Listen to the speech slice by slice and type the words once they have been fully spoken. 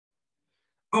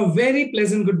A very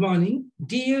pleasant good morning,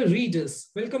 dear readers.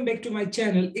 Welcome back to my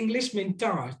channel, English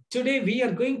Mentor. Today we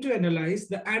are going to analyze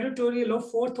the editorial of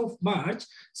 4th of March.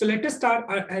 So let us start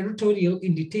our editorial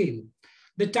in detail.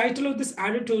 The title of this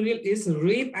editorial is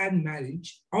Rape and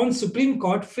Marriage on Supreme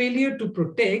Court Failure to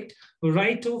Protect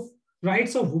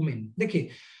Rights of Women. देखिए,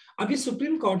 अभी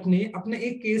supreme court ने अपने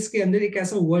एक case के अंदर एक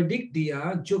ऐसा verdict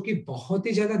दिया जो कि बहुत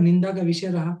ही ज्यादा निंदा का विषय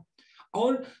रहा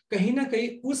और कहीं ना कहीं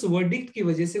उस वर्डिक्ट की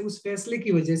वजह से, उस फैसले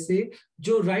की वजह से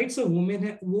जो राइट्स ऑफ वुमेन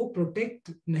है वो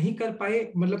प्रोटेक्ट नहीं कर पाए।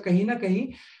 मतलब कहीं ना कहीं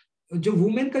जो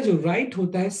वुमेन का जो राइट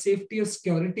होता है सेफ्टी और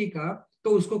सिक्योरिटी का, तो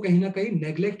उसको कहीं ना कहीं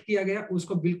नेग्लेक्ट किया गया,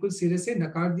 उसको बिल्कुल सिरे से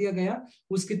नकार दिया गया,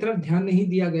 उसकी तरफ ध्यान नहीं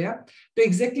दिया गया। तो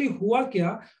एग्जैक्टली हुआ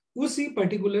क्या, उसी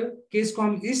पर्टिकुलर केस को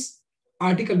हम इस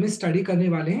आर्टिकल में स्टडी करने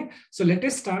वाले हैं। So let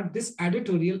us start this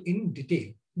editorial in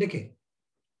detail. देखिए,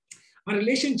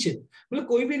 रिलेशनशिप मतलब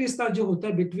कोई भी रिश्ता जो होता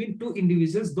है बिटवीन टू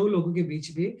इंडिविजुअल्स, दो लोगों के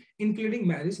बीच में, इंक्लूडिंग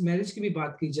मैरिज की भी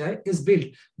बात की जाए, इज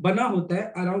बिल्ट बना होता है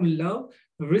around love,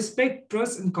 respect,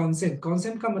 trust and consent.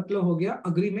 Consent का मतलब हो गया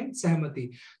अग्रीमेंट, सहमति।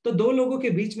 तो दो लोगों के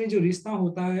बीच में जो रिश्ता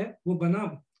होता है वो बना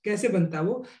कैसे बनता है?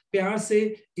 वो प्यार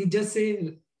से, इज्जत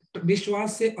से,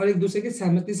 विश्वास से और एक दूसरे की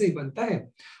सहमति से ही बनता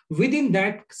है। With in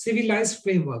that civilised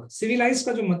framework. Civilised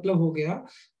का जो मतलब हो गया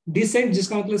डिसेंट,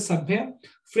 जिसका मतलब सभ्य।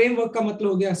 फ्रेमवर्क का मतलब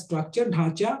हो गया स्ट्रक्चर,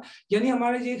 ढांचा। यानी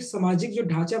हमारा ये सामाजिक जो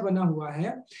ढांचा बना हुआ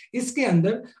है इसके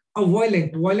अंदर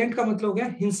वायलेंट, वायलेंट का मतलब हो गया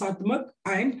हिंसात्मक,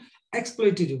 एंड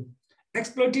एक्सप्लोइटेटिव।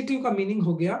 एक्सप्लोइटेटिव का मीनिंग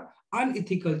हो गया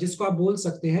अनइथिकल, जिसको आप बोल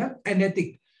सकते हैं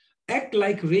अनैतिक। एक्ट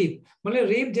लाइक रेप, मतलब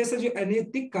रेप जैसा जो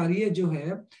अनैतिक कार्य जो है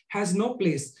हैज नो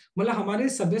प्लेस, मतलब हमारे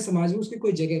सभ्य समाज में उसकी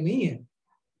कोई जगह नहीं है।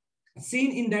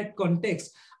 सीन इन दैट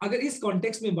कॉन्टेक्स्ट, अगर इस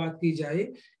कॉन्टेक्स्ट में बात की जाए,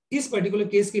 इस पर्टिकुलर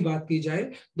केस की बात की जाए,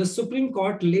 the supreme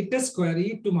court latest query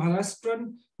to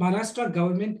Maharashtra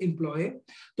government employ.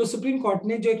 तो सुप्रीम कोर्ट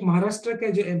ने जो एक महाराष्ट्र का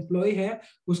जो एम्प्लॉय है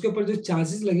उसके ऊपर जो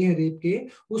चार्जेस लगे हैं रेप के,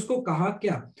 उसको कहा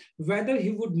क्या, weather he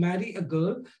would marry a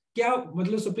girl. क्या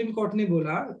मतलब सुप्रीम कोर्ट ने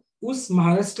बोला उस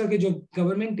महाराष्ट्र के जो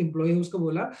गवर्नमेंट एम्प्लॉय है उसको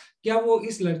बोला क्या वो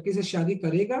इस लड़के से शादी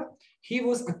करेगा। ही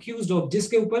वॉज अक्यूज्ड ऑफ,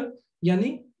 जिसके ऊपर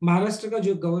यानी महाराष्ट्र का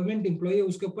जो गवर्नमेंट एम्प्लॉय है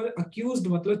उसके ऊपर अक्यूज्ड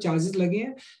मतलब चार्जेस लगे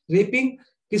हैं रेपिंग,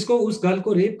 किसको, उस गर्ल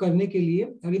को रेप करने के लिए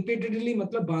रिपीटेडली,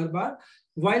 मतलब बार बार।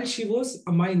 While she was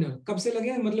a minor, कब से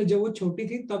लगे, मतलब जब वो छोटी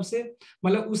थी तब से,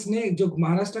 मतलब उसने जो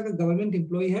महाराष्ट्र का गवर्नमेंट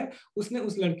एम्प्लॉय है उसने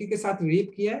उस लड़की के साथ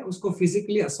रेप किया है, उसको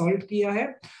फिजिकली असॉल्ट किया है।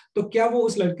 तो क्या वो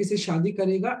उस लड़की से शादी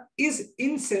करेगा? Is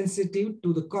insensitive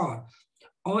to the core.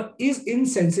 और इज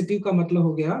इनसेंसिटिव का मतलब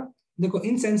हो गया, देखो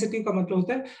इनसेंसिटिव का मतलब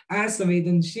होता है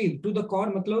असंवेदनशील, टू द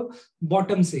कॉर मतलब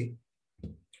बॉटम से।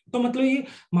 तो मतलब ये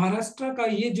महाराष्ट्र का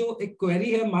ये जो एक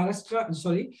क्वेरी है, महाराष्ट्र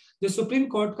सॉरी जो सुप्रीम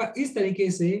कोर्ट का इस तरीके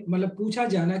से मतलब पूछा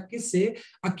जाना किससे,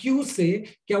 अक्यूज से,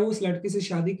 क्या वो उस लड़की से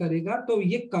शादी करेगा, तो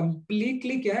ये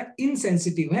कंप्लीटली क्या है,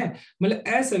 इनसेंसिटिव है, मतलब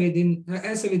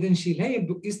असंवेदनशील है ये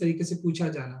इस तरीके से पूछा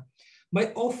जाना।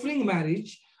 बाय ऑफरिंग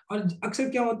मैरिज, और अक्सर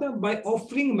क्या होता है, by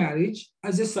offering marriage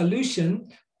as a solution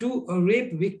to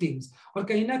rape victims. और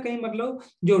कहीं ना कहीं मतलब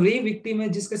जो रेप विक्टिम है,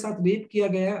 जिसके साथ रेप किया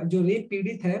गया, जो रेप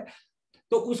पीड़ित है,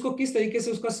 तो उसको किस तरीके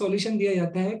से उसका सॉल्यूशन दिया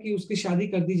जाता है कि उसकी शादी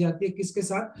कर दी जाती है किसके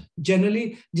साथ,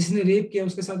 जनरली जिसने रेप किया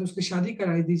उसके साथ उसकी शादी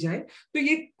कराई दी जाए। तो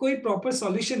ये कोई प्रॉपर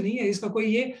सॉल्यूशन नहीं है, इसका कोई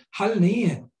ये हल नहीं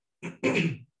है।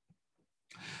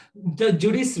 द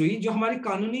जुडिशरी, जो हमारी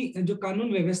कानूनी जो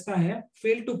कानून व्यवस्था है,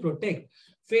 fail to protect,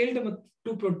 failed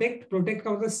to protect, protect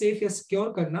का मतलब सेफ या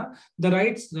सिक्योर करना, the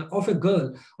rights of a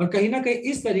girl. और कहीं ना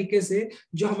कहीं इस तरीके से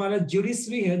जो हमारा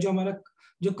जुडिशरी है, जो हमारा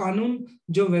जो कानून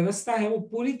जो व्यवस्था है वो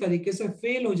पूरी तरीके से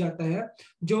फेल हो जाता है।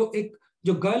 जो एक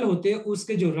जो गर्ल होते हैं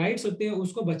उसके जो राइट्स होते हैं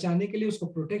उसको बचाने के लिए, उसको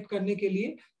प्रोटेक्ट करने के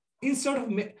लिए, instead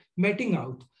of matting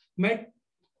out.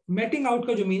 Matting out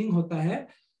का जो मीनिंग होता है,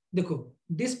 देखो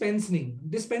डिस्पेंसनिंग,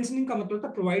 डिस्पेंसनिंग का मतलब होता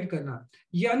है प्रोवाइड करना,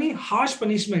 यानी हार्श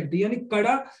पनिशमेंट, यानी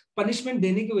कड़ा पनिशमेंट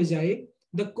देने के बजाय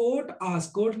द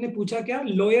कोर्ट ने पूछा क्या,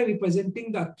 lawyer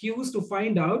representing the accused to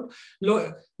find out.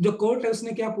 जो कोर्ट है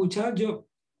उसने क्या पूछा, जो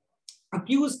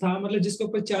अक्यूज था मतलब जिसके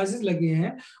ऊपर चार्जेस लगे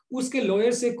हैं, उसके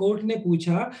लॉयर से कोर्ट ने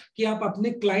पूछा कि आप अपने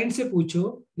क्लाइंट से पूछो,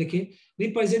 देखिए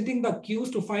representing the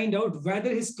accused to find out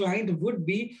whether his client would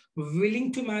be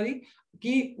willing to marry,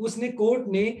 कि उसने कोर्ट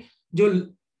ने जो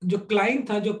जो क्लाइंट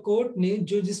था, जो कोर्ट ने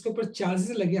जो जिसके ऊपर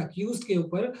चार्जेस लगे अक्यूज के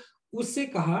ऊपर, उससे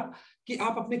कहा कि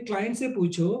आप अपने क्लाइंट से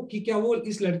पूछो कि क्या वो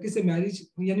इस लड़के से मैरिज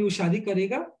यानी वो शादी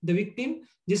करेगा, द विक्टिम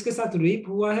जिसके साथ रेप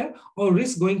हुआ है, और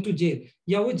रिस्क गोइंग टू जेल,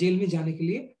 या वो जेल में जाने के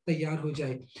लिए तैयार हो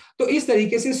जाए। तो इस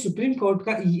तरीके से सुप्रीम कोर्ट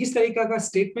का इस तरीका का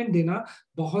स्टेटमेंट देना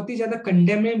बहुत ही ज्यादा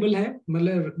कंडेमेबल है,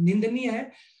 मतलब निंदनीय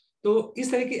है। तो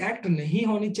इस तरह की एक्ट नहीं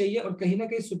होनी चाहिए, और कहीं ना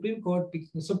कहीं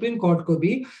सुप्रीम कोर्ट को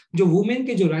भी जो वुमेन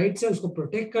के जो राइट्स है उसको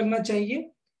प्रोटेक्ट करना चाहिए,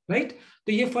 राइट।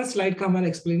 तो ये फर्स्ट स्लाइड का हमारा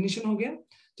एक्सप्लेनेशन हो गया।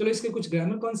 चलो इसके कुछ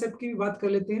ग्रामर कॉन्सेप्ट की भी बात कर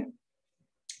लेते हैं।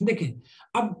 देखिए,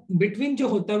 अब बिटवीन जो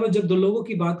होता है वो जब दो लोगों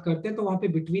की बात करते हैं तो वहां पे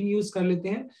बिटवीन यूज कर लेते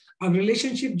हैं। अब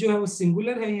रिलेशनशिप जो है वो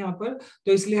सिंगुलर है यहाँ पर,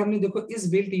 तो इसलिए हमने देखो इस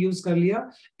बिल्ट यूज कर लिया।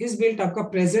 इस बिल्ट आपका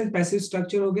प्रेजेंट पैसिव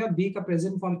स्ट्रक्चर हो गया, बी का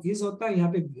प्रेजेंट फॉर्म इज होता है,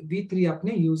 यहाँ पे V3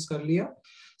 आपने यूज कर लिया।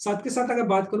 साथ के साथ अगर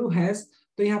बात करूं हैज,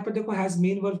 तो यहाँ पर देखो हैज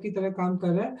मेन वर्ब की तरह काम कर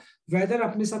रहा है। वेदर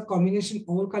अपने साथ कॉम्बिनेशन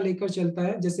और का लेकर चलता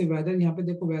है, जैसे वेदर, यहाँ पे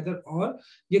देखो वेदर और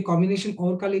ये कॉम्बिनेशन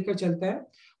और का लेकर चलता है।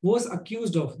 वॉज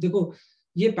अक्यूज्ड ऑफ, देखो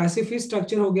ये पैसिव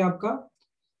स्ट्रक्चर हो गया आपका,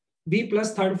 B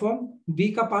plus third form, B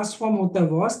का पास्ट फॉर्म होता है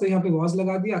वॉज, तो यहाँ पे वॉज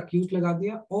लगा दिया, अक्यूज लगा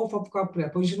दिया, ऑफ आपका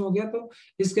प्रेपोजिशन हो गया, तो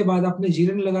इसके बाद आपने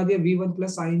जीरन लगा दिया, V1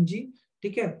 प्लस ING।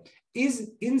 ठीक है।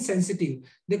 इज इनसेंसिटिव,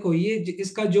 देखो ये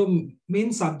इसका जो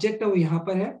मेन सब्जेक्ट है वो यहाँ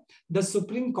पर है। The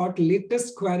supreme court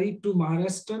latest query to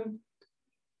Maharashtra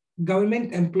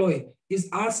government employ is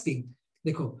asking,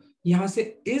 देखो यहां से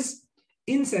इज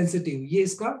इनसेंसिटिव, ये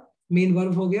इसका मेन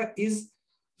वर्ब हो गया इज।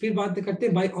 फिर बात करते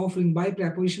हैं बाय ऑफरिंग, बाय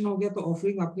प्रेपोजिशन हो गया, तो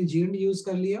ऑफरिंग आपने जीरन यूज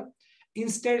कर लिया।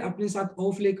 इंस्टेड अपने साथ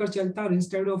ऑफ लेकर चलता है, और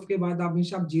इंस्टेड ऑफ के बाद आप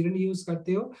हमेशा आप जीरन यूज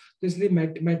करते हो, तो इसलिए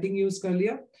मैटिंग यूज कर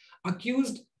लिया।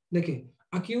 अक्यूज्ड, देखिए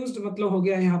अक्यूज्ड मतलब हो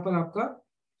गया यहाँ पर आपका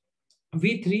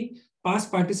V3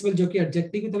 पास्ट पार्टिसिपल जो कि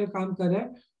एडजेक्टिव की तरह काम कर रहा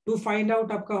है। टू फाइंड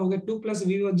आउट आपका हो गया 2 प्लस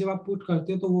V1, जब आप पुट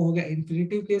करते हो तो वो हो गया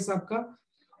इन्फिनिटिव केस आपका।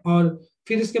 और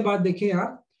फिर इसके बाद देखिए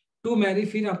आप टू मैरी,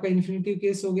 फिर आपका इन्फिनिटिव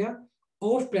केस हो गया।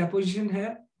 ऑफ प्रेपोजिशन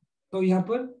है, तो यहाँ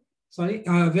पर सॉरी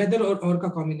वेदर और का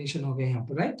कॉम्बिनेशन हो गया यहाँ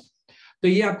पर, राइट। तो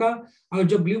ये आपका, और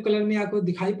जो ब्लू कलर में आपको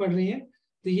दिखाई पड़ रही है,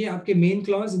 तो ये आपके मेन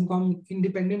क्लॉज, इनको हम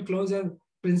इंडिपेंडेंट क्लॉज या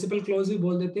प्रिंसिपल क्लॉज भी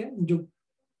बोल देते हैं।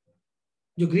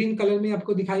 जो ग्रीन कलर में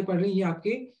आपको दिखाई पड़ रही है ये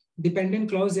आपके डिपेंडेंट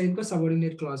क्लॉज है, इनको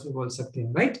सबऑर्डिनेट क्लॉज भी बोल सकते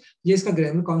हैं, राइट। ये इसका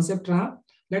ग्रामर कॉन्सेप्ट रहा।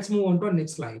 Let's move on to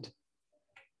next slide.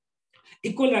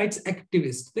 Equal rights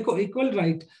activist, देखो इक्वल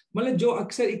राइट मतलब जो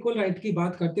अक्सर इक्वल राइट की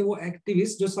बात करते हैं वो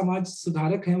एक्टिविस्ट, जो समाज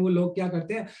सुधारक हैं, वो लोग क्या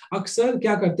करते हैं, अक्सर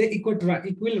क्या करते हैं,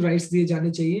 इक्वल राइट्स दिए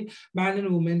जाने चाहिए मैन एंड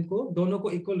वुमेन को, दोनों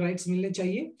को इक्वल राइट्स मिलने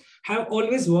चाहिए। हैव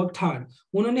ऑलवेज वर्कड हार्ड,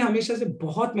 उन्होंने हमेशा से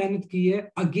बहुत मेहनत की है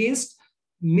अगेंस्ट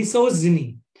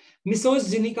मिसोजिनी।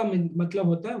 मिसोजिनी का मतलब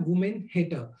होता है वुमेन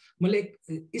हेटर, मतलब एक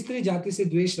स्त्री जाति से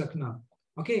द्वेष रखना,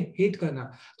 ओके, हेट करना।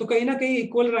 तो कहीं ना कहीं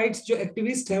इक्वल राइट्स जो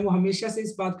एक्टिविस्ट हैं वो हमेशा से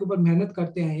इस बात के ऊपर मेहनत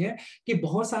करते आए हैं कि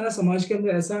बहुत सारा समाज के अंदर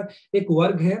ऐसा एक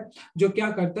वर्ग है जो क्या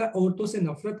करता है, औरतों से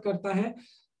नफरत करता है।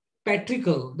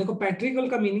 पैट्रिकल, देखो पैट्रिकल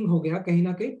का मीनिंग हो गया कहीं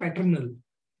ना कहीं पैटर्नल,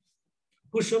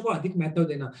 पुरुषों को अधिक महत्व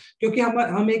देना, क्योंकि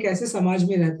हम एक ऐसे समाज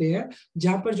में रहते हैं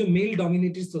जहां पर जो मेल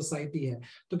डोमिनेटेड सोसाइटी है,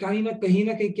 तो कहीं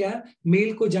ना कहीं क्या है,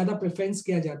 मेल को ज्यादा प्रेफरेंस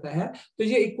किया जाता है। तो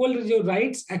ये इक्वल जो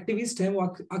राइट्स एक्टिविस्ट हैं वो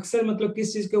अक्सर मतलब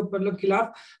किस चीज के ऊपर मतलब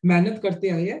खिलाफ मेहनत करते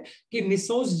आए हैं कि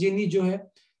मिसोजिनी जो है,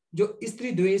 जो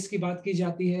स्त्री द्वेष की बात की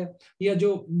जाती है, या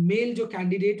जो मेल जो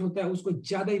कैंडिडेट होता है उसको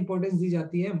ज्यादा इंपॉर्टेंस दी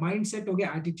जाती है, माइंडसेट हो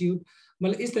गया, एटीट्यूड,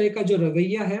 मतलब इस तरह का जो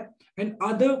रवैया है, and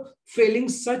other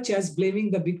feelings such as blaming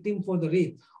the victim for the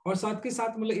rape, और साथ के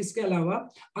साथ मतलब इसके अलावा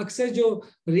अक्सर जो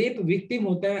रेप विक्टिम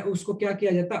होता है उसको क्या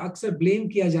किया जाता है, अक्सर ब्लेम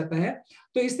किया जाता है।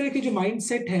 तो इस तरह की जो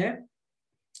माइंडसेट है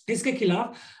इसके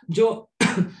खिलाफ जो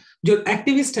जो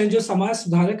एक्टिविस्ट हैं, जो समाज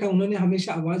सुधारक है, उन्होंने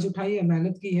हमेशा आवाज उठाई है,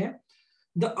 मेहनत की है।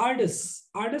 द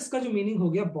आर्डस का जो मीनिंग हो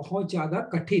गया बहुत ज्यादा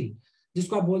कठिन,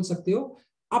 जिसको आप बोल सकते हो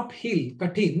अपहिल,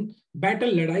 कठिन,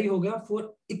 बैटल लड़ाई हो गया,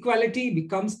 for equality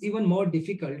becomes even more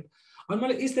difficult. और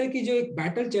मतलब इस तरह की जो एक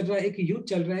बैटल चल रहा है, एक युद्ध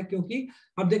चल रहा है, क्योंकि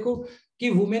अब देखो कि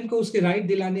वुमेन को उसके राइट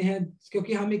दिलाने हैं,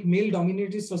 क्योंकि हम एक मेल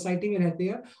डोमिनेटेड सोसाइटी में रहते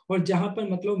हैं, और जहां पर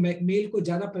मतलब मेल को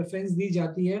ज्यादा प्रेफरेंस दी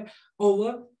जाती है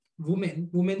ओवर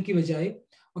वुमेन की बजाय,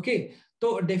 ओके।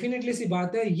 तो डेफिनेटली सी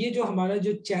बात है, ये जो हमारा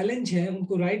जो चैलेंज है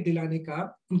उनको राइट दिलाने का,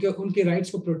 उनके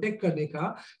राइट्स को प्रोटेक्ट करने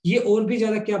का, ये और भी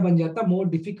ज्यादा क्या बन जाता है, मोर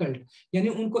डिफिकल्ट। यानी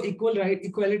उनको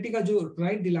इक्वालिटी का जो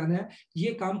राइट दिलाना है,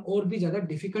 ये काम और भी ज्यादा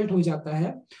डिफिकल्ट हो जाता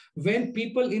है। When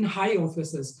people in high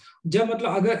offices, जब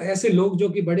मतलब अगर ऐसे लोग जो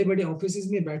कि बड़े बड़े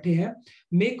ऑफिस में बैठे हैं,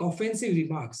 मेक ऑफेंसिव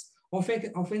रिमार्क्स,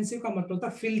 ऑफेंसिव का मतलब होता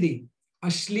है फिल्दी,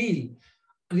 अश्लील,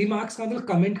 रिमार्क्स का मतलब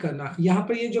कमेंट करना। यहाँ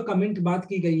पर ये जो कमेंट बात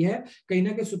की गई है, कहीं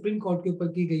ना कहीं सुप्रीम कोर्ट के ऊपर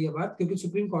की गई है बात, क्योंकि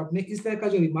सुप्रीम कोर्ट ने इस तरह का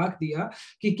जो रिमार्क दिया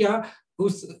कि क्या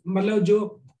उस मतलब जो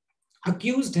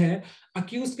अक्यूज्ड है,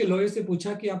 अक्यूज के लॉयर से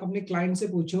पूछा कि आप अपने क्लाइंट से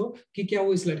पूछो कि क्या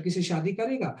वो इस लड़की से शादी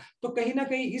करेगा। तो कहीं ना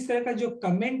कहीं इस तरह का जो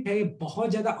कमेंट है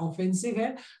बहुत ज्यादा ऑफेंसिव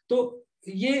है। तो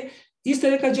ये इस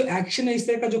तरह का जो एक्शन है, इस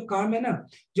तरह का जो काम है ना,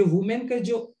 जो वुमेन के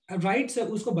जो राइट्स है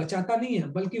उसको बचाता नहीं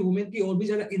है, बल्कि वुमेन की और भी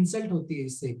ज्यादा इंसल्ट होती है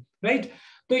इससे, राइट।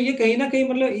 तो ये कहीं ना कहीं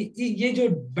मतलब ये जो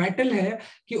बैटल है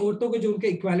कि औरतों को जो उनके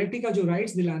इक्वालिटी का जो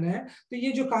राइट्स दिलाना है, तो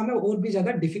ये जो काम है और भी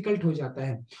ज्यादा डिफिकल्ट हो जाता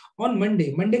है। ऑन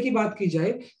मंडे की बात की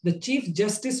जाए, the chief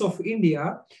justice of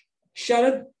India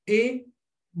Sharad A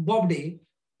बॉब्डे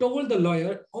told the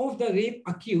lawyer of the rape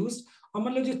accused, और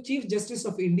मतलब जो चीफ जस्टिस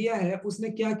ऑफ इंडिया है उसने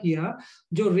क्या किया,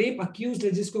 जो रेप अक्यूज्ड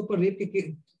है, जिसके ऊपर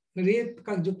रेप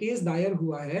का जो केस दायर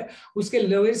हुआ है, उसके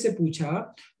लॉयर से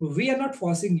पूछा, we are not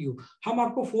forcing you, हम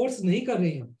आपको फोर्स नहीं कर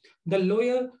रहे हैं। The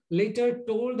lawyer letter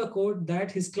told the court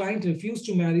that his client refuse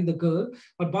to marry the girl,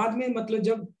 और बाद में मतलब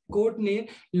जब कोर्ट ने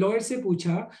लॉयर से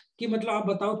पूछा कि मतलब आप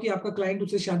बताओ कि आपका क्लाइंट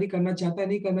उससे शादी करना चाहता है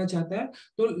नहीं करना चाहता है,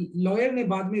 तो लॉयर ने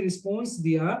बाद में रिस्पॉन्स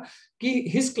दिया कि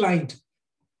हिज क्लाइंट,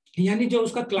 यानी जो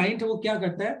उसका क्लाइंट है वो क्या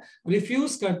करता है,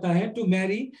 रिफ्यूज करता है टू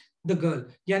मैरी द गर्ल,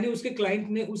 यानी उसके क्लाइंट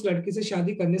ने उस लड़की से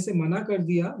शादी करने से मना कर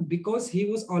दिया, because he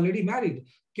was already married.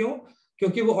 क्यों?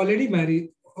 क्योंकि वो ऑलरेडी मैरिड,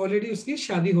 ऑलरेडी उसकी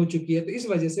शादी हो चुकी है, तो इस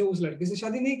वजह से उस लड़की से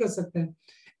शादी नहीं कर सकते हैं।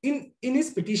 इन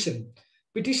हिज पिटिशन,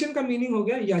 पिटिशन का मीनिंग हो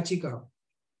गया याचिका।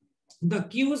 द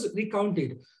अक्यूज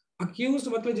रिकाउंटेड, अक्यूज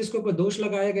मतलब जिसके ऊपर दोष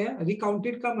लगाया गया,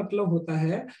 रिकाउंटेड का मतलब होता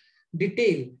है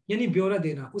डिटेल, यानी ब्यौरा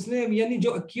देना। उसने यानी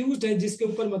जो अक्यूज्ड है, जिसके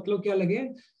ऊपर मतलब क्या लगे,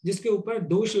 जिसके ऊपर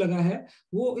दोष लगा है,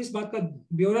 वो इस बात का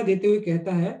ब्यौरा देते हुए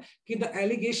कहता है कि द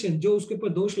एलिगेशन, जो उसके ऊपर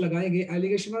दोष लगाए गए,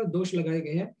 एलिगेशन में दोष लगाए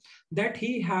गए हैं, that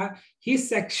he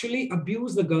sexually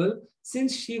abuse the girl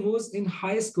since she was in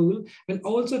high school and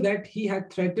also that he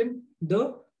had threatened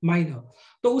the minor.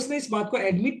 तो उसने इस बात को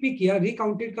एडमिट भी किया,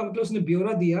 रिकाउंटेड का मतलब उसने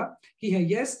ब्यौरा दिया कि है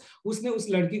यस, उसने उस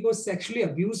लड़की को सेक्सुअली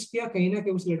अब्यूज किया, कहीं ना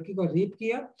कहीं उस लड़की को रेप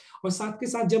किया, और साथ के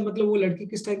साथ जब मतलब वो लड़की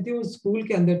किस टाइम थी, वो स्कूल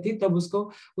के अंदर थी, तब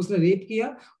उसको उसने रेप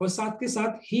किया, और साथ के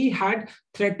साथ ही हैड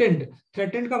थ्रेटेंड,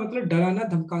 थ्रेटेंड का मतलब डराना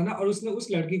धमकाना, और उसने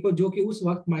उस लड़की को जो कि उस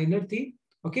वक्त माइनर थी,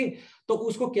 ओके, तो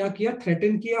उसको क्या किया,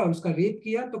 थ्रेटन किया और उसका रेप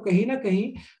किया। तो कहीं ना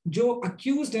कहीं जो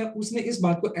अक्यूज्ड है उसने इस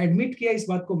बात को एडमिट किया, इस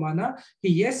बात को माना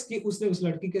कि यस, कि उसने उस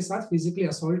लड़की के साथ फिजिकली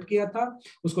असॉल्ट किया था,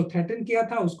 उसको थ्रेटन किया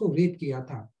था, उसको रेप किया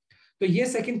था। तो ये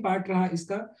सेकंड पार्ट रहा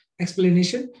इसका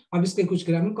एक्सप्लेनेशन। अब इसके कुछ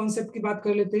ग्रामर कॉन्सेप्ट की बात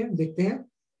कर लेते हैं, देखते हैं।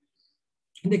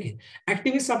 देखिए,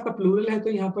 एक्टिविस्ट आपका प्लूरल है, तो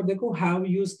यहाँ पर देखो हैव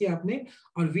यूज किया आपने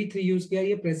और वी थ्री यूज किया,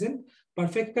 ये प्रेजेंट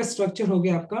परफेक्ट का स्ट्रक्चर हो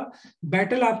गया आपका।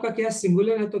 बैटल आपका क्या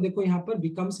सिंगुलर है, तो देखो यहाँ पर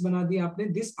बिकम्स बना दिया आपने,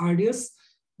 this आर्डियस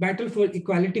battle for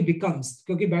equality becomes,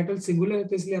 क्योंकि बैटल सिंगुलर है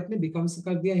तो इसलिए आपने बिकम्स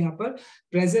कर दिया यहाँ पर।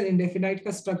 प्रेजेंट इंडेफिनाइट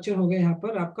का स्ट्रक्चर हो गया यहाँ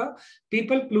पर आपका।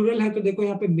 पीपल प्लूरल है, तो देखो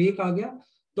यहाँ पे मेक आ गया,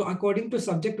 तो according to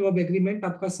subject verb agreement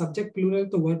आपका सब्जेक्ट प्लूरल,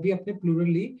 तो वर्ब भी आपने प्लूरल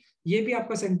ली। ये भी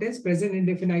आपका सेंटेंस प्रेजेंट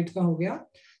इंडेफिनाइट का हो गया।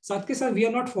 साथ के साथ we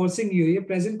are not forcing you, ये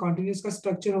प्रेजेंट कॉन्टिन्यूस का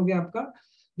स्ट्रक्चर हो गया आपका।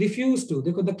 रिफ्यूज टू,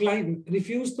 देखो द क्लाइंट,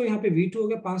 रिफ्यूज तो यहाँ पे V2 हो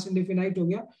गया, पास्ट इंडेफिनाइट हो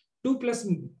गया। टू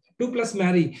प्लस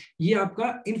मैरी, ये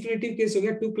आपका इन्फिनेटिव केस हो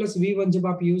गया, 2+V1 जब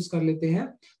आप यूज कर लेते हैं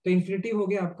तो इन्फिनेटिव हो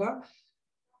गया आपका।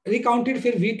 रिकाउंटेड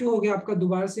फिर V2 हो गया आपका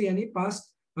दोबारा से, यानी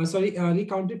past sorry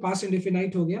recounted past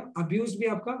indefinite हो गया। अब्यूज भी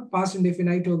आपका पास्ट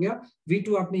इंडेफिनाइट हो गया,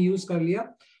 V2 आपने यूज कर लिया।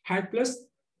 हैड प्लस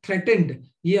थ्रेटेंड,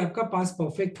 ये आपका पास्ट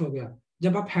परफेक्ट हो गया।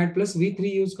 जब आप हैड प्लस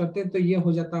V3 यूज करते हैं तो ये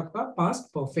हो जाता है आपका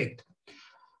पास्ट परफेक्ट।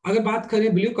 अगर बात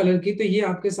करें ब्लू कलर की, तो ये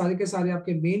आपके सारे के सारे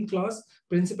आपके मेन क्लॉज,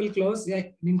 प्रिंसिपल क्लॉज, या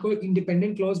इनको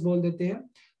इंडिपेंडेंट क्लॉज बोल देते हैं।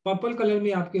 पर्पल कलर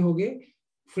में आपके हो गए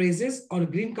फ्रेजेस, और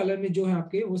ग्रीन कलर में जो है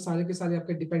आपके वो सारे के सारे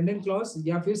आपके डिपेंडेंट क्लॉज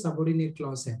या फिर सबऑर्डिनेट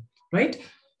क्लॉज है, राइट।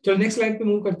 चलो नेक्स्ट स्लाइड पे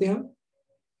मूव करते हैं हम।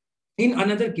 इन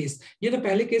अनदर केस, ये तो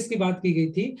पहले केस की बात की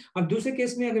गई थी। अब दूसरे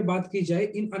केस में अगर बात की जाए,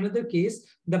 in another case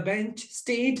the bench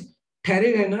state,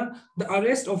 ठहरे रहना, the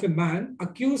arrest of a man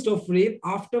accused of rape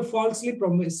after falsely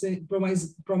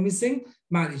promising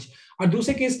marriage. और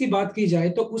दूसरे केस की बात की जाए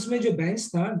तो उसमें जो बेंच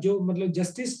था, जो मतलब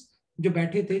जस्टिस जो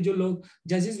बैठे थे, जो लोग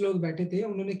जजेस लोग बैठे थे,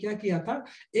 उन्होंने क्या किया था,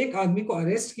 एक आदमी को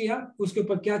अरेस्ट किया, उसके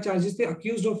ऊपर क्या चार्जेस थे,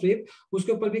 अक्यूज्ड ऑफ रेप,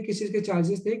 उसके ऊपर भी किसी के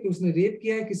चार्जेस थे कि उसने रेप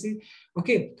किया है किसी,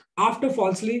 okay, after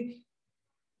falsely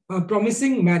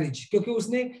promising marriage, क्योंकि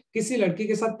उसने किसी लड़की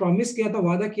के साथ प्रॉमिस किया था,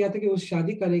 वादा किया था कि वो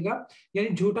शादी करेगा, यानी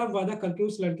झूठा वादा करके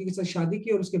उस लड़की के साथ शादी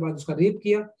की और उसके बाद उसका रेप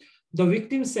किया। The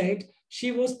victim said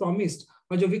she was promised,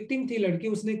 और जो विक्टिम थी लड़की,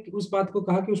 उसने उस बात को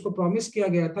कहा कि उसको प्रॉमिस किया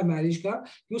गया था मैरिज का,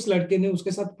 कि उस लड़के ने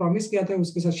उसके साथ प्रॉमिस किया था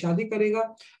उसके साथ शादी करेगा।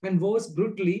 एंड वाज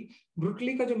ब्रूटली,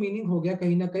 ब्रूटली का जो मीनिंग हो गया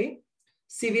कहीं ना कहीं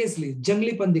सीवियसली,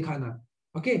 जंगलीपन दिखाना,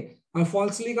 ओके। और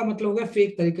फॉल्सली का मतलब हो गया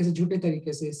फेक तरीके से, झूठे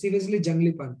तरीके से, सीरियसली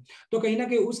जंगलीपन। तो कहीं ना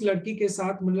कहीं उस लड़की के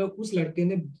साथ मतलब उस लड़के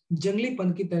ने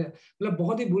जंगलीपन की तरह मतलब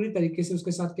बहुत ही बुरी तरीके से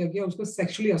उसके साथ क्या किया, उसको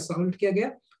सेक्सुअली असॉल्ट किया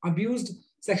गया, अब्यूज्ड,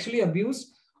 सेक्सुअली अब्यूज्ड,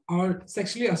 और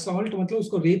सेक्सुअली असॉल्ट मतलब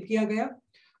उसको रेप किया गया।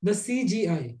 द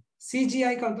CGI,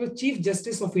 CGI का मतलब chief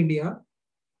justice of India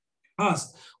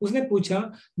asked, उसने पूछा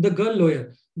द गर्ल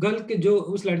लॉयर, गर्ल के जो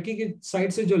उस लड़की की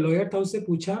साइड से जो लॉयर था उससे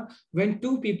पूछा, when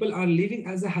to people are living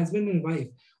as a husband and wife,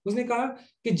 उसने कहा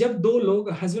कि जब दो लोग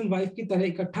हस्बैंड वाइफ की तरह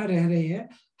इकट्ठा रह रहे हैं,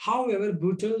 how ever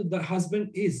brutal the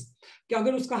husband is, कि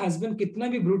अगर उसका हस्बैंड कितना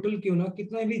भी ब्रूटल क्यों ना,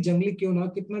 कितना भी जंगली क्यों ना,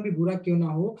 कितना भी बुरा क्यों ना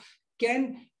हो,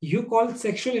 can you call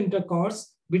sexual intercourse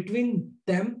between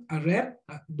them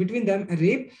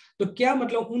rape, तो क्या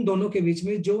मतलब उन दोनों के बीच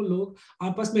में जो लोग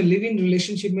आपस में लिव इन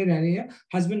रिलेशनशिप में रह रहे हैं,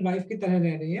 हस्बैंड वाइफ की तरह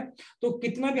रह रहे हैं, तो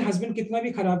कितना भी हस्बैंड कितना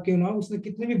भी खराब क्यों ना हो, उसने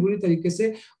कितने भी बुरी तरीके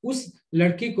से उस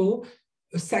लड़की को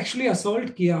सेक्सुअली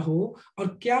असॉल्ट किया हो, और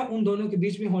क्या उन दोनों के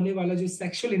बीच में होने वाला जो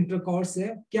सेक्सुअल इंटरकॉर्स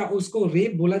है, क्या उसको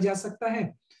रेप बोला जा सकता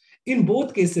है? इन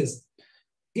बोथ केसेस,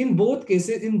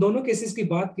 इन दोनों केसेस की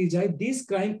बात की जाए, this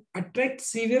crime attract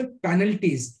severe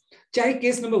penalties. चाहे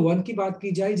केस नंबर 1 की बात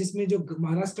की जाए, जिसमें जो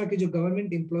महाराष्ट्र के जो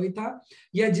गवर्नमेंट एम्प्लॉय था,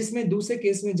 या जिसमें दूसरे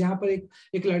केस में जहां पर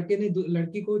एक लड़के ने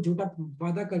लड़की को झूठा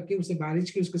वादा करके उसे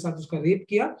मैरिज की, उसके साथ उसका रेप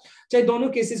किया, चाहे दोनों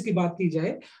केसेस की बात की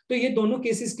जाए, तो ये दोनों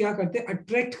केसेस क्या करते हैं,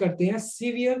 अट्रैक्ट करते हैं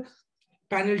सीवियर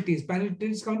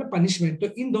पेनल्टीज का मतलब पनिशमेंट। तो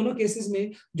इन दोनों केसेस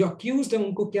में जो अक्यूज्ड है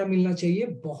उनको क्या मिलना चाहिए,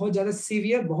 बहुत ज्यादा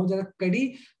सीवियर, बहुत ज्यादा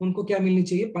कड़ी उनको क्या मिलनी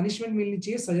चाहिए, पनिशमेंट मिलनी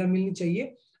चाहिए, सजा मिलनी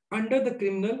चाहिए अंडर द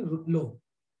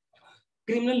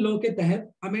क्रिमिनल लॉ के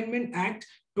तहत, अमेंडमेंट एक्ट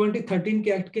 2013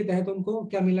 के एक्ट के तहत उनको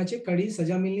क्या मिलना चाहिए, कड़ी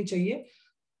सजा मिलनी चाहिए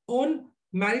ऑन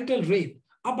मैरिटल रेप।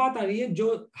 अब बात आ रही है जो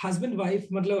हस्बैंड वाइफ,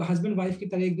 मतलब हस्बैंड वाइफ की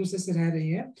तरह एक दूसरे से रह रहे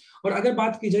हैं, और अगर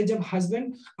बात की जाए जब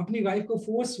हस्बैंड अपनी वाइफ को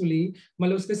फोर्सफुली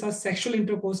मतलब उसके साथ सेक्सुअल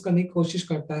इंटरकोर्स करने की कोशिश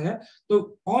करता है,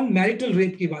 तो ऑन मैरिटल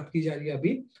रेप की बात की जा रही है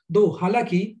अभी। दो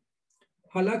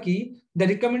हालांकि the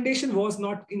recommendation was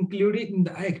not included in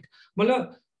the act,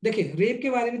 मतलब देखिए रेप के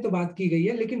बारे में तो बात की गई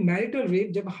है, लेकिन मैरिटल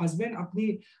रेप जब हस्बैंड अपनी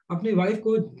अपनी वाइफ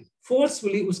को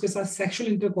फोर्सफुली उसके साथ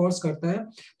सेक्सुअल इंटरकोर्स करता है,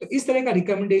 तो इस तरह का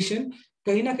रिकमेंडेशन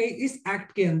कहीं ना कहीं इस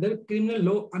एक्ट के अंदर, क्रिमिनल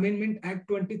लॉ अमेंडमेंट एक्ट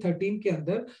 2013 के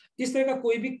अंदर इस तरह का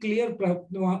कोई भी क्लियर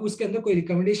उसके अंदर कोई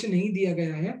रिकमेंडेशन नहीं दिया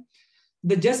गया है।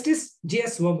 The justice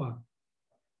JS. वर्मा,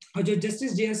 और जो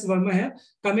जस्टिस जे.एस. वर्मा है,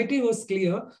 कमिटी वाज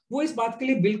क्लियर, वो इस बात के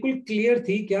लिए बिल्कुल क्लियर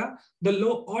थी क्या, the law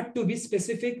ought to be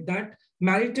specific that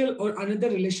marital और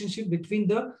अनदर रिलेशनशिप बिटवीन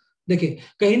द, देखिए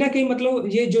कहीं ना कहीं मतलब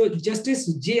ये जो जस्टिस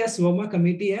जे.एस. वर्मा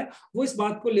कमेटी है, वो इस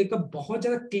बात को लेकर बहुत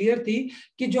ज्यादा क्लियर थी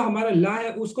कि जो हमारा लॉ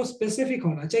है उसको स्पेसिफिक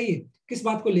होना चाहिए, किस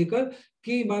बात को लेकर,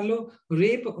 कि मान लो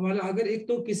रेप, मतलब अगर एक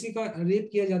तो किसी का रेप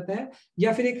किया जाता है,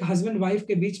 या फिर एक हस्बैंड वाइफ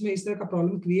के बीच में इस तरह का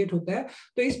प्रॉब्लम क्रिएट होता है,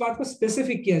 तो इस बात को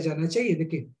स्पेसिफिक किया जाना चाहिए।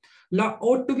 देखिए law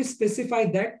ought to be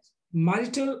specified that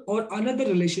marital or another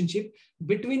relationship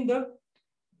between the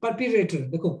perpetrator,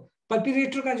 देखो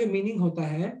perpetrator का जो मीनिंग होता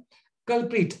है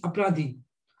कल्प्रिट, अपराधी,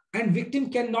 and victim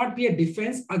can not be a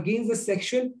defence against the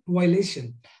sexual violation.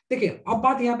 देखिए अब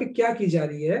बात यहाँ पे क्या की जा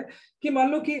रही है कि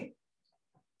मान लो कि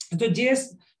जो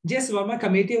जेएस वर्मा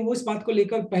कमेटी है, वो इस बात को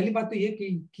लेकर पहली बात तो ये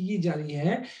की जा रही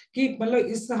है कि मतलब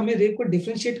इस हमें रेप को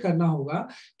डिफरेंशिएट करना होगा,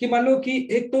 कि मान लो कि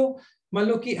एक तो मान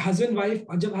लो कि हस्बैंड वाइफ,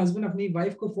 जब हस्बैंड अपनी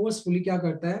वाइफ को फोर्सफुली क्या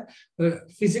करता है,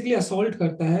 फिजिकली असॉल्ट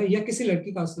करता है, या किसी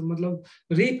लड़की का मतलब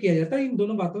रेप किया जाता है, इन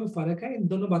दोनों बातों में फर्क है, इन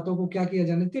दोनों बातों को क्या किया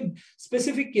जाना चाहिए,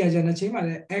 स्पेसिफिक किया जाना चाहिए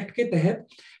हमारे एक्ट के तहत।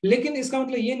 लेकिन इसका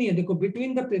मतलब ये नहीं है, देखो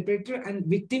between the perpetrator and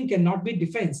victim can not be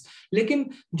defence, लेकिन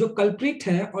जो कल्प्रिट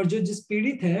है और जो जिस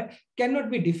पीड़ित है कैन नॉट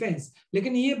बी डिफेंस,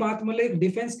 लेकिन ये बात मतलब एक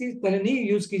डिफेंस की तरह नहीं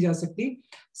यूज की जा सकती,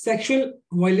 सेक्सुअल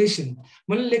वायलेशन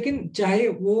मतलब, लेकिन चाहे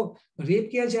वो रेप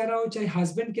किया जा रहा हो, चाहे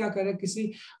हस्बैंड क्या कर रहा है,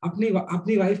 किसी अपनी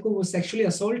अपनी वाइफ को वो सेक्सुअली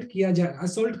असॉल्ट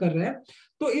कर रहा है,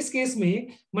 तो इस केस में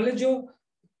मतलब जो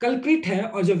कल्प्रिट है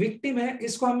और जो विक्टिम है,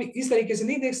 इसको हम इस तरीके से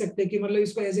नहीं देख सकते कि मतलब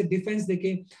इसको एज ए डिफेंस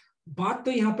देखें। बात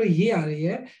तो यहाँ पर ये आ रही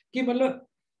है कि मतलब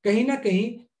कहीं ना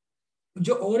कहीं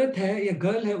जो औरत है या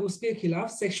गर्ल है उसके खिलाफ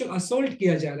सेक्सुअल असोल्ट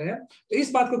किया जा रहा है, तो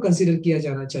इस बात को कंसीडर किया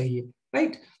जाना चाहिए,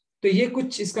 राइट। तो ये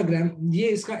कुछ इसका ये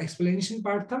इसका एक्सप्लेनेशन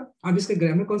पार्ट था। अब इसके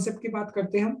ग्रामर कॉन्सेप्ट की बात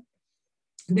करते हैं हम।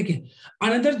 देखिए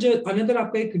अनदर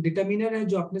आपका एक डिटर्मिनर है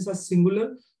जो अपने साथ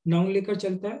सिंगुलर नाउन लेकर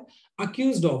चलता है।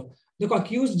 अक्यूज्ड ऑफ, देखो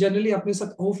अक्यूज जनरली अपने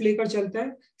साथ ऑफ लेकर चलता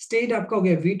है। स्टेट आपका हो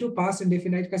गया V2, पास्ट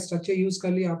इंडेफिनाइट का स्ट्रक्चर यूज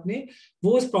कर लिया आपने।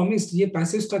 वॉज प्रॉमिस्ड, ये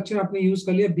पैसिव स्ट्रक्चर आपने यूज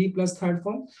कर लिया, बी प्लस थर्ड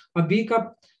फॉर्म। और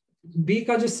बी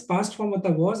का जो पास्ट फॉर्म होता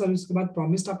है वॉज, और उसके बाद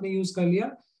प्रॉमिस्ड आपने यूज कर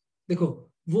लिया। देखो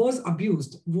वॉज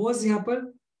अब्यूज्ड, वॉज यहाँ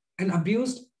पर एंड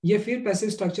अब्यूज्ड, ये फिर पैसिव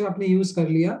स्ट्रक्चर आपने यूज कर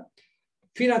लिया।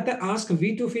 फिर आता है आस्क,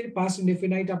 V2 फिर पास्ट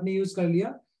इंडेफिनाइट आपने यूज कर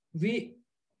लिया। We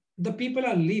the people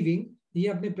are living, ये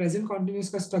अपने प्रेजेंट कॉन्टिन्यूस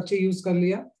का स्ट्रक्चर यूज कर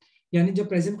लिया, यानी जब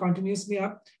प्रेजेंट कॉन्टिन्यूस में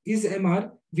आप is MR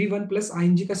V1 plus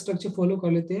ING का स्ट्रक्चर फॉलो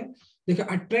कर लेते हैं। देखिए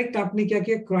अट्रैक्ट आपने क्या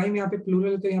किया, क्राइम यहाँ पे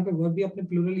प्लूरल है तो यहाँ पे वर्ब भी आपने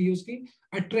प्लूरल यूज की।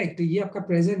 अट्रैक्ट ये आपका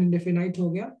प्रेजेंट इंडेफिनाइट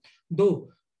हो गया। दो,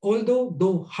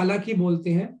 दो हालांकि बोलते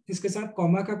हैं, इसके साथ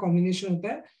कॉमा का कॉम्बिनेशन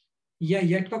होता है या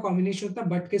येट का कॉम्बिनेशन होता है,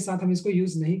 बट के साथ हम इसको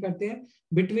यूज नहीं करते हैं।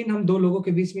 बिटवीन हम दो लोगों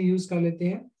के बीच में यूज कर लेते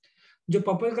हैं। जो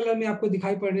पर्पल कलर में आपको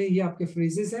दिखाई पड़ रहे हैं ये आपके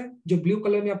फ्रेजेस है। जो ब्लू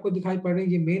कलर में आपको दिखाई पड़ रहे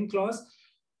हैं ये मेन क्लॉज,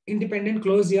 इंडिपेंडेंट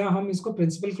क्लॉज, या हम इसको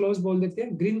प्रिंसिपल क्लॉज बोल देते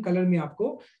हैं। ग्रीन कलर में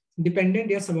आपको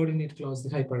डिपेंडेंट या सबऑर्डिनेट क्लॉज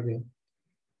दिखाई पड़ रहे हैं।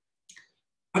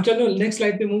 अब चलो नेक्स्ट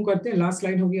स्लाइड पे मूव करते हैं, लास्ट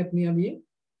स्लाइड होगी अपनी अब ये।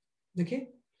 देखिए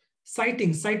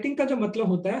साइटिंग, साइटिंग का जो मतलब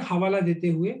होता है हवाला देते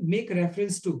हुए, make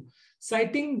reference to,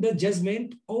 sighting the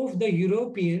judgement of the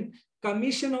European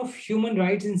commission of human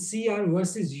rights in CR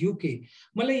versus UK.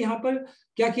 मतलब यहाँ पर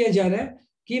क्या किया जा रहा है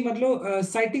कि मतलब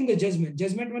साइटिंग द जजमेंट,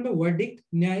 जजमेंट मतलब वर्डिक्ट,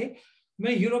 न्याय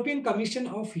में European commission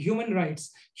of human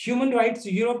rights, human rights,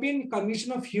 European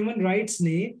commission of human rights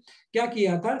ने क्या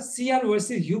किया था, सीआर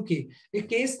वर्सेस यूके एक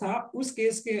केस था, उस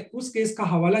केस का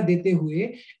हवाला देते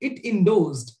हुए इट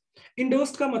इंडोज्ड,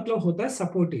 इंडोर्स्ड का मतलब होता है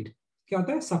सपोर्टेड, क्या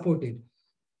होता है सपोर्टेड,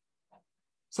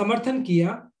 समर्थन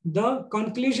किया, the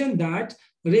conclusion that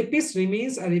rapist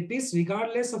remains a rapist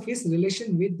regardless of his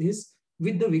relation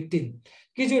with the victim,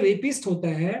 कि जो रेपिस्ट होता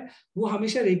है वो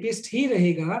हमेशा रेपिस्ट ही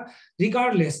रहेगा,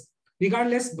 रिगार्डलेस,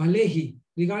 रिगार्डलेस भले ही,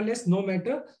 रिगार्डलेस नो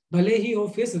मैटर, भले ही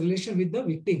of his relation with the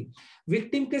victim,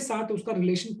 victim के साथ उसका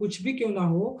रिलेशन कुछ भी क्यों ना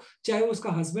हो, चाहे वो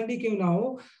उसका हस्बैंड ही क्यों ना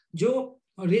हो, जो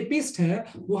रेपिस्ट है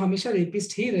वो हमेशा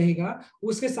रेपिस्ट ही रहेगा,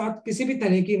 उसके साथ किसी भी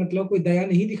तरह की मतलब कोई दया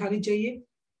नहीं दिखानी चाहिए।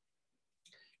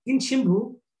 इन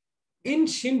Shimbhu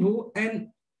and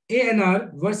ANR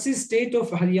versus state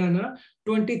of Haryana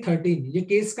 2013, ये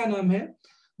केस का नाम है।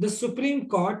 The supreme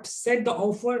court said the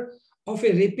offer of A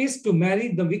rapist to marry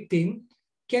the victim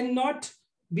can not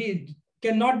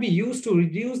be used to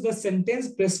reduce the sentence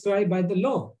prescribe by the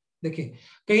law. देखिए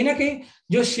कहीं ना कहीं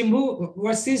जो Shimbhu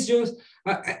versus जो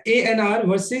ANR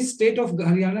versus state of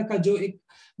Haryana का जो एक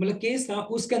मतलब केस था,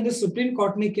 उसके अंदर सुप्रीम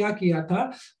कोर्ट ने क्या किया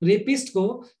था, रेपिस्ट को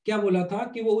क्या बोला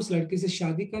था कि वो उस लड़की से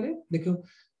शादी करे। देखो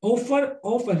offer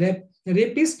of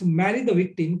rapist Mary the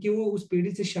victim, कि वो उस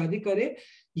पीढ़ी से शादी करे,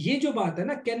 ये जो बात है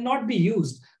ना, कैन नॉट बी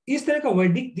यूज्ड, इस तरह का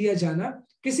वर्डिक्ट दिया जाना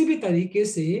किसी भी तरीके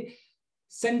से,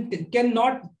 can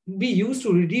not be used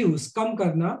to reduce, कम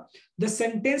करना, the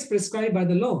sentence prescribe by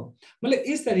the law, मतलब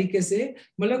इस तरीके से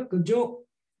मतलब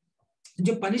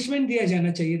जो पनिशमेंट दिया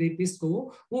जाना चाहिए रेपिस्ट को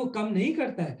वो कम नहीं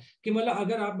करता है। कि मतलब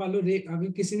अगर आप मान लो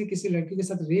अगर किसी ने किसी लड़की के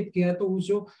साथ रेप किया है तो उस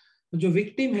जो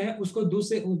विक्टिम है उसको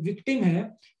दूसरे विक्टिम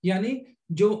है यानी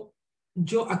जो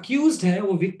जो अक्यूज्ड है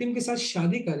वो विक्टिम के साथ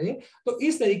शादी करे, तो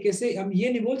इस तरीके से हम ये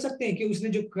नहीं बोल सकते हैं कि उसने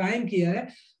जो क्राइम किया है,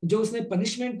 जो उसने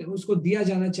पनिशमेंट उसको दिया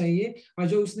जाना चाहिए और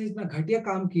जो उसने इतना घटिया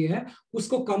काम किया है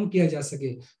उसको कम किया जा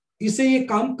सके, इससे ये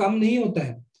काम कम नहीं होता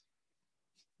है।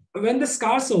 when the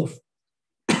scars of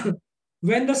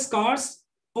when the scars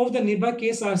of the Nirbhaya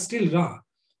case are still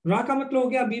रा का मतलब हो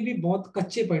गया अभी भी बहुत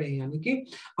कच्चे पड़े हैं, यानी कि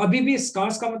अभी भी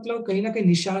स्कार्स का मतलब कहीं ना कहीं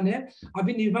निशान है,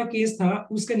 अभी निर्भया केस था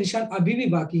उसके निशान अभी भी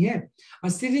बाकी है। A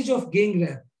series of gang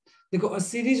rape, देखो a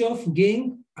series of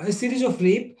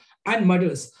rape and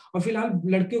murders, और फिलहाल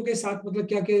लड़कियों के साथ मतलब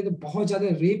क्या किया, बहुत ज्यादा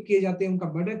रेप किए जाते हैं,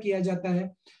 उनका मर्डर किया जाता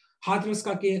है। हाथरस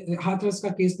का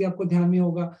केस भी आपको ध्यान में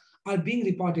होगा, आर बीइंग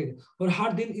रिपोर्टेड, और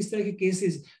हर दिन इस तरह के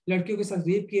केसेस, लड़कियों के साथ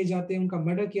रेप किए जाते हैं, उनका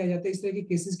मर्डर किया जाता है, इस तरह के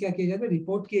केसेस क्या किए जाते हैं,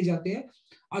 रिपोर्ट किए जाते हैं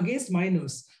अगेंस्ट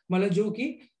माइनर्स, मतलब जो कि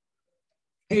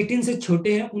 18 से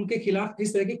छोटे हैं उनके खिलाफ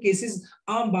इस तरह के केसेस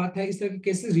आम बात है, इस तरह के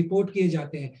केसेस रिपोर्ट किए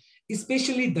जाते हैं।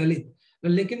 स्पेशली दलित,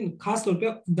 लेकिन खास तौर पे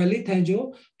दलित हैं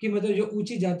जो कि मतलब जो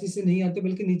ऊंची जाति से नहीं आते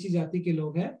बल्कि नीची जाति के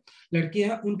लोग हैं, लड़कियां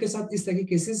हैं, उनके साथ इस तरह के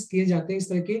केसेस किए जाते हैं, इस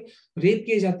तरह के रेप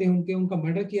किए जाते हैं, उनका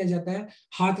मर्डर किया जाता है।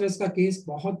 हाथरस का केस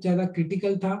बहुत ज्यादा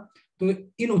क्रिटिकल था, तो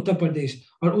इन उत्तर प्रदेश,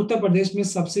 और उत्तर प्रदेश में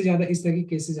सबसे ज्यादा इस तरह के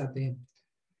केसेस आते हैं।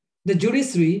 द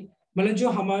जुडिशरी, मतलब जो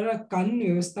हमारा कानून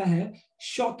व्यवस्था है,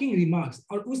 शॉकिंग रिमार्क्स,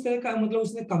 और उस तरह का मतलब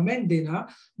उसने कमेंट देना,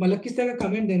 मतलब किस तरह का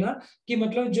कमेंट देना कि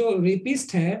मतलब जो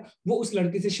रेपिस्ट है वो उस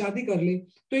लड़की से शादी कर ले,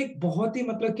 तो एक बहुत ही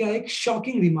मतलब क्या एक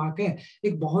शॉकिंग रिमार्क है,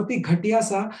 एक बहुत ही घटिया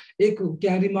सा एक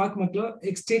क्या रिमार्क, मतलब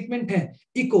एक स्टेटमेंट है।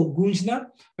 इको गूंजना,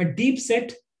 डीप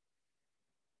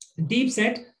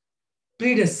सेट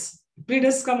प्रीडस,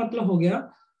 प्रीडस का मतलब हो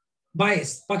गया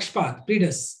बायस, पक्षपात,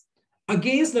 प्रीडस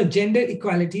अगेंस्ट द जेंडर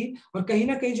इक्वालिटी, और कहीं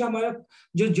ना कहीं जो हमारा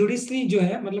जो जुडिशरी जो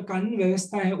है मतलब कानून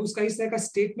व्यवस्था है उसका इस तरह का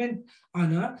स्टेटमेंट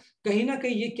आना, कहीं ना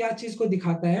कहीं ये क्या चीज को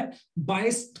दिखाता है,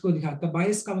 बायस को दिखाता है।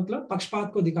 बायस का मतलब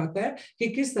पक्षपात को दिखाता है कि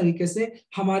किस तरीके से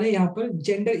हमारे यहाँ पर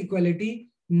जेंडर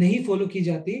इक्वालिटी नहीं फॉलो की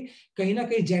जाती, कहीं ना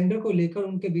कहीं जेंडर को लेकर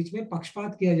उनके बीच में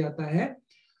पक्षपात किया जाता है।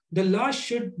 द लॉ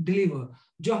शुड डिलीवर,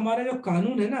 जो हमारा जो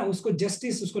कानून है ना उसको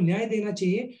जस्टिस, उसको न्याय देना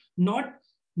चाहिए, नॉट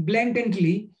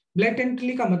ब्लैंटेंटली,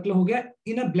 ब्लैंटेंटली का मतलब हो गया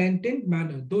इन अ ब्लैंटेंट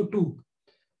मैनर, दो टू,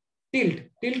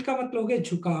 टिल्ट का मतलब हो गया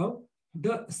झुकाव,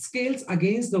 the scales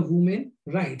against the women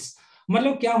rights,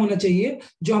 मतलब क्या होना चाहिए,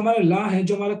 जो हमारा लॉ है,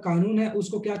 जो हमारा कानून है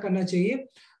उसको क्या करना चाहिए,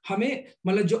 हमें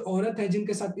मतलब जो औरत है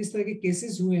जिनके साथ इस तरह के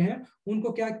केसेस हुए हैं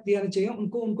उनको क्या दिलाना चाहिए,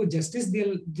 उनको जस्टिस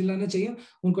दिलाना चाहिए,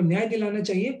 उनको न्याय दिलाना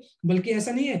चाहिए। बल्कि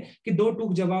ऐसा नहीं है कि दो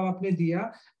टूक जवाब आपने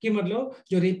दिया कि मतलब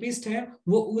जो रेपिस्ट है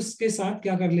वो उसके साथ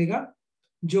क्या कर लेगा,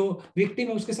 जो विक्टिम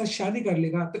है उसके साथ शादी कर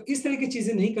लेगा। तो इस तरह की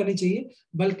चीजें नहीं करनी चाहिए,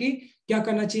 बल्कि क्या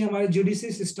करना चाहिए, हमारे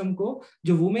जुडिशरी सिस्टम को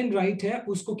जो वुमेन राइट है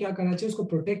उसको क्या करना चाहिए, उसको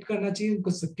प्रोटेक्ट करना चाहिए,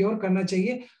 उनको सिक्योर करना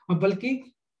चाहिए। और बल्कि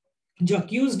जो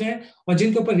अक्यूज्ड है और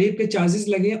जिनके ऊपर रेप के चार्जेस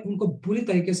लगे हैं उनको बुरी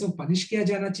तरीके से पनिश किया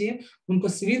जाना चाहिए, उनको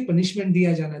सिविल पनिशमेंट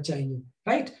दिया जाना चाहिए,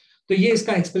 राइट। तो ये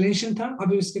इसका एक्सप्लेनेशन था।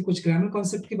 अभी इसके कुछ ग्रामर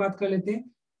कॉन्सेप्ट की बात कर लेते हैं।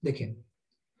 देखिए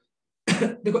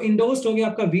देखो, इंडोर्स्ड हो गया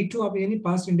आपका V2, आप यानी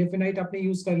पास्ट इंडेफिनाइट आपने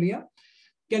यूज कर लिया।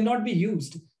 कैन नॉट बी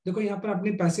यूज्ड, देखो यहाँ पर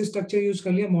आपने पैसिव स्ट्रक्चर यूज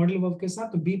कर लिया मॉडल वर्ब के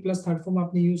साथ, तो बी प्लस थर्ड फॉर्म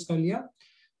आपने यूज कर लिया।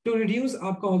 टू रिड्यूस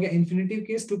आपका हो गया इन्फिनेटिव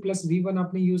केस, 2 प्लस V1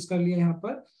 आपने यूज कर लिया यहाँ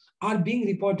पर। आर बीइंग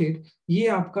रिपोर्टेड, ये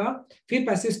आपका फिर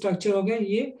पैसिव स्ट्रक्चर हो गया,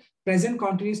 ये प्रेजेंट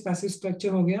कॉन्टिन्यूस पैसिव स्ट्रक्चर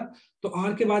हो गया। तो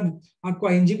आर के बाद आपको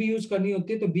आईएनजी भी यूज करनी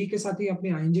होती है, तो बी के साथ ही आपने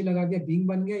आईएनजी लगा दिया, बीइंग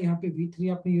बन गया, यहाँ पे V3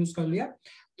 आपने यूज कर लिया।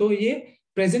 तो ये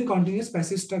प्रेजेंट कॉन्टिन्यूस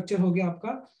पैसिव स्ट्रक्चर हो गया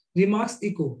आपका। रिमार्क्स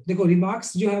इको, देखो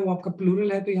रिमार्क्स जो है वो आपका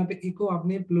प्लूरल है, तो यहाँ पे इको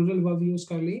आपने प्लूरल वर्ब यूज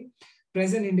कर ली।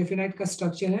 प्रेजेंट इंडेफिनाइट का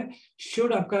स्ट्रक्चर है।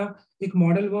 शुड आपका एक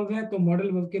मॉडल वर्ब है, तो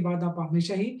मॉडल वर्ब के बाद आप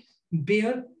हमेशा ही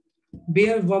बेयर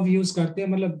बेयर वर्ब यूज करते हैं,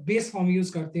 मतलब बेस फॉर्म यूज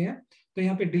करते हैं। तो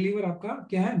यहाँ पे डिलीवर आपका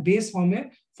क्या है, बेस फॉर्म है,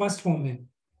 फर्स्ट फॉर्म है।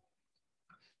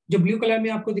 जो ब्लू कलर में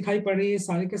आपको दिखाई पड़ रही है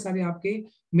सारे के सारे आपके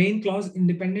मेन क्लॉज,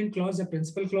 इंडिपेंडेंट क्लॉज या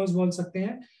प्रिंसिपल क्लॉज बोल सकते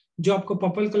हैं। जो आपको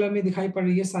पर्पल कलर में दिखाई पड़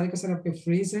रही है सारे के सारे आपके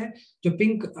फ्रेज हैं। जो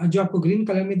पिंक, जो आपको ग्रीन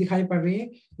कलर में दिखाई पड़ रही है,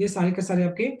 ये सारे के सारे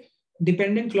आपके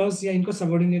डिपेंडेंट क्लॉज या इनको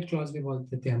सबऑर्डिनेट क्लॉज भी बोल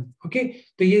देते हैं। ओके,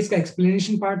 तो ये इसका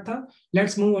एक्सप्लेनेशन पार्ट था।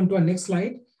 Let's move on to a next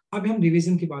slide. अब हम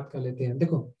रिवीजन की बात कर लेते हैं।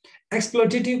 देखो,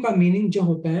 एक्सप्लॉइटेटिव का मीनिंग जो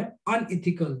होता है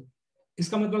अनइथिकल,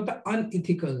 इसका मतलब होता है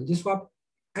अनइथिकल, जिसको आप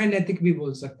अनएथिक भी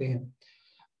बोल सकते हैं।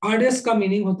 आर्डियस का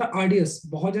मीनिंग होता है आर्डियस,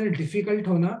 बहुत ज्यादा डिफिकल्ट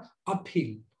होना,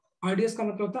 अपहिल। आर्डियस का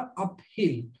मतलब होता है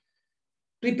अपहिल।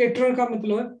 प्रीपेटर का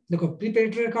मतलब है, देखो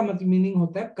प्रीपेटर का मतलब मीनिंग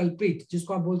होता है कल्प्रिट,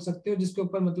 जिसको आप बोल सकते हो, जिसके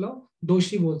ऊपर मतलब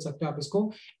दोषी बोल सकते हो आप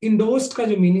इसको। इंडोर्स्ड का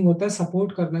जो मीनिंग होता है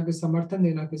सपोर्ट करना, कि समर्थन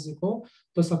देना किसी को,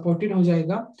 तो सपोर्टेड हो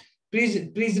जाएगा।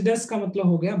 प्रीजुडिस का मतलब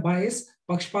हो गया बायस,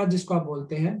 पक्षपात जिसको आप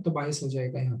बोलते हैं, तो बायस हो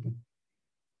जाएगा यहाँ पे।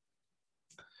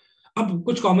 अब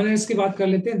कुछ कॉमनर्स की बात कर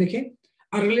लेते हैं। देखिए,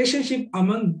 a relationship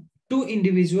among to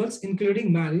individuals including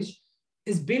marriage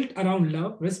is built around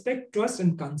love, respect, trust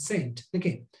and consent.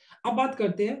 देखिए, अब बात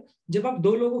करते हैं, जब आप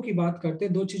दो लोगों की बात करते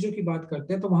हैं, दो चीजों की बात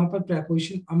करते हैं, तो वहां पर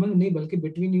प्रेपोजिशन अमंग नहीं बल्कि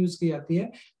बिटवीन यूज की जाती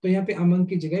है। तो यहाँ पे अमंग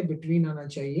की जगह बिटवीन आना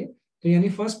चाहिए, तो यानी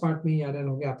फर्स्ट पार्ट में ही आ रहा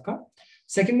हो गया आपका।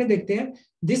 सेकंड में देखते हैं,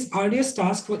 this आर्डियस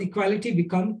task for equality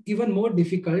become even more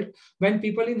difficult when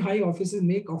people in high offices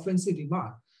make offensive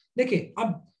remark. देखिए,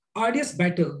 अब आर्डियस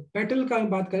बैटल, बैटल का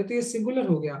बात करें तो ये सिंगुलर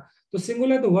हो गया, तो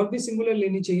सिंगुलर तो वर्ब भी सिंगुलर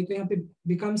लेनी चाहिए, तो यहाँ पे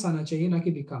बिकम्स आना चाहिए, ना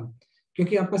कि बिकम,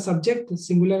 क्योंकि आपका सब्जेक्ट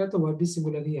सिंगुलर है तो वर्ब भी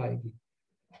सिंगुलर ही आएगी।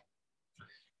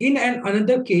 In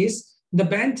another case, the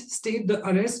bench stayed the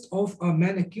arrest of a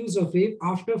man accused of rape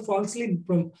after falsely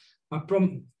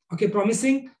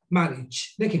promising marriage.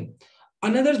 देखिए,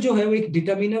 अनदर जो है वो एक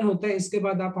डिटर्मिनर होता है, इसके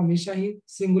बाद आप हमेशा ही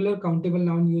सिंगुलर काउंटेबल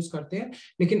नाउन यूज करते हैं,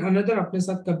 लेकिन अनदर अपने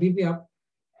साथ कभी भी आप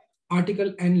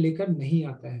आर्टिकल एन लेकर नहीं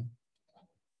आता है।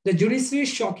 The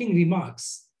judiciary's shocking remarks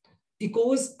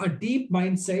echoes a deep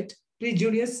mindset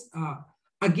prejudice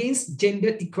against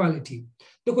gender equality.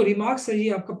 देखो, रिमार्क्स है ये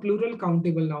आपका प्लूरल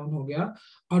काउंटेबल नाउन हो गया,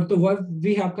 और तो वर्ब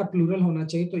भी आपका प्लूरल होना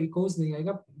चाहिए, तो इकोज नहीं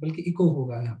आएगा बल्कि इको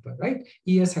होगा यहाँ पर, राइट,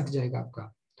 ईएस हट जाएगा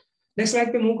आपका। नेक्स्ट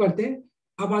स्लाइड पे मूव करते हैं।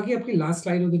 अब आगे आपकी लास्ट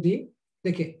स्लाइड होगी दी।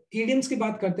 देखिए, इडियम्स की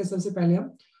बात करते हैं सबसे पहले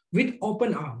हम। With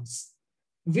open arms,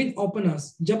 with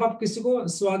openers, जब आप किसी को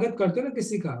स्वागत करते हो ना,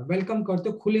 किसी का वेलकम करते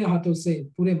हो खुले हाथों से,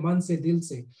 पूरे मन से, दिल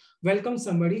से, वेलकम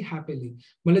समबडी हैप्पीली,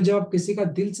 मतलब जब आप किसी का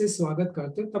दिल से स्वागत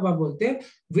करते हो तब आप बोलते हैं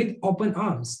विद ओपन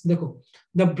आर्म्स। देखो,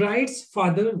 the brides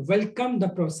father welcome the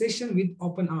procession with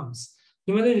open arms,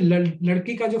 जो मतलब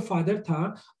लड़की का जो फादर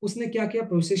था उसने क्या किया,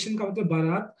 प्रोसेशन का मतलब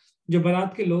बारात, जो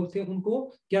बारात के लोग थे उनको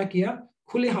क्या किया,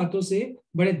 खुले हाथों से,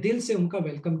 बड़े दिल से उनका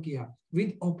वेलकम किया,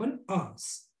 with open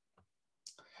arms.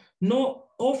 No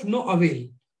of no avail,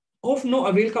 of no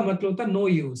avail का मतलब होता है नो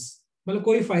यूज, मतलब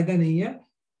कोई फायदा नहीं है।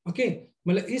 ओके,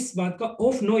 मतलब इस बात का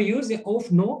ऑफ नो यूज या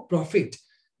ऑफ नो प्रॉफिट।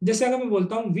 जैसे अगर मैं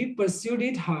बोलता हूं वी परस्यूड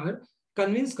इट हार,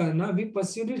 कन्विंस करना, वी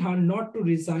परस्यूड इट हार not to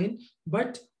resign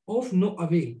but of no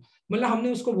avail, मतलब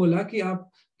हमने उसको बोला कि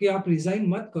आप रिजाइन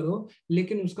मत करो,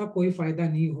 लेकिन उसका कोई फायदा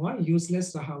नहीं हुआ,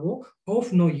 यूजलेस रहा वो,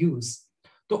 ऑफ नो यूज।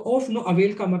 तो ऑफ नो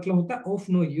अवेल का मतलब होता है of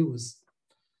no use.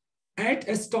 Eight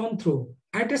a stone throw,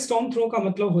 eight a stone throw का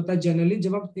मतलब होता है जनरली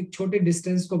जब आप एक छोटे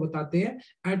डिस्टेंस को बताते हैं,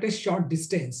 एट ए शॉर्ट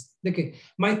डिस्टेंस। देखिए,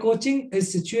 my coaching is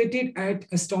situated at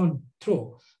a stone throw,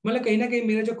 मतलब कहीं ना कहीं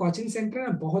मेरा जो कोचिंग सेंटर है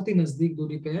ना बहुत ही नजदीक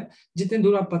दूरी पे है, जितने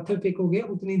दूर आप पत्थर फेंकोगे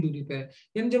उतनी दूरी पे है।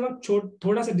 यानी जब आप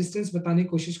थोड़ा सा डिस्टेंस बताने की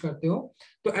कोशिश करते हो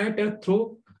तो eight A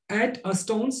throw, at a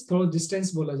stone's throw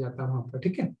distance बोला जाता है वहां पर,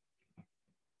 ठीक है।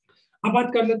 अब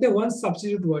बात कर लेते हैं वन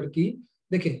सब्स्टिट्यूट वर्ड की।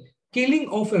 देखिए, किलिंग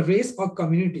ऑफ अ रेस और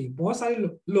कम्युनिटी, बहुत सारे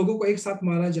लोगों को एक साथ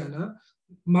मारा जाना,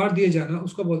 मार दिए जाना,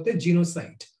 उसको बोलते हैं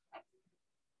genocide.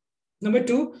 Number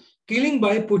two, killing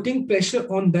by putting pressure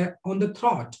on the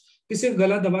throat, किसी को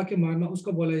गला दबा के मारना,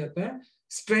 उसको बोला जाता है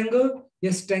स्ट्रेंगल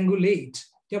या स्ट्रेंगुलेट।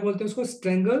 क्या बोलते हैं उसको?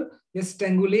 स्ट्रेंगल या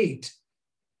स्ट्रेंगुलेट।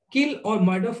 किल और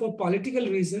मर्डर फॉर पॉलिटिकल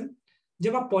रीजन,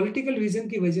 जब आप पॉलिटिकल रीजन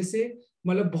की वजह से,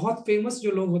 मतलब बहुत फेमस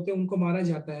जो लोग होते हैं उनको मारा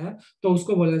जाता है, तो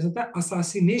उसको बोला जाता है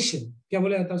असासिनेशन। क्या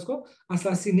बोला जाता है उसको?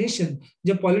 असासिनेशन।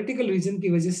 जब पॉलिटिकल रीजन की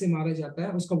वजह से मारा जाता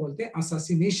है उसको बोलते हैं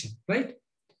assassination, right?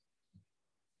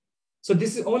 So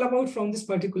this is all about from this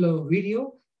particular video.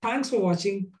 Thanks for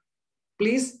watching.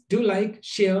 Please do like,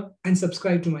 share, and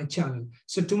subscribe to my channel.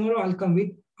 So tomorrow I'll come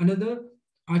with another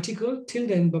article. Till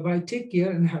then, bye-bye. Take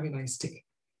care and have a nice day.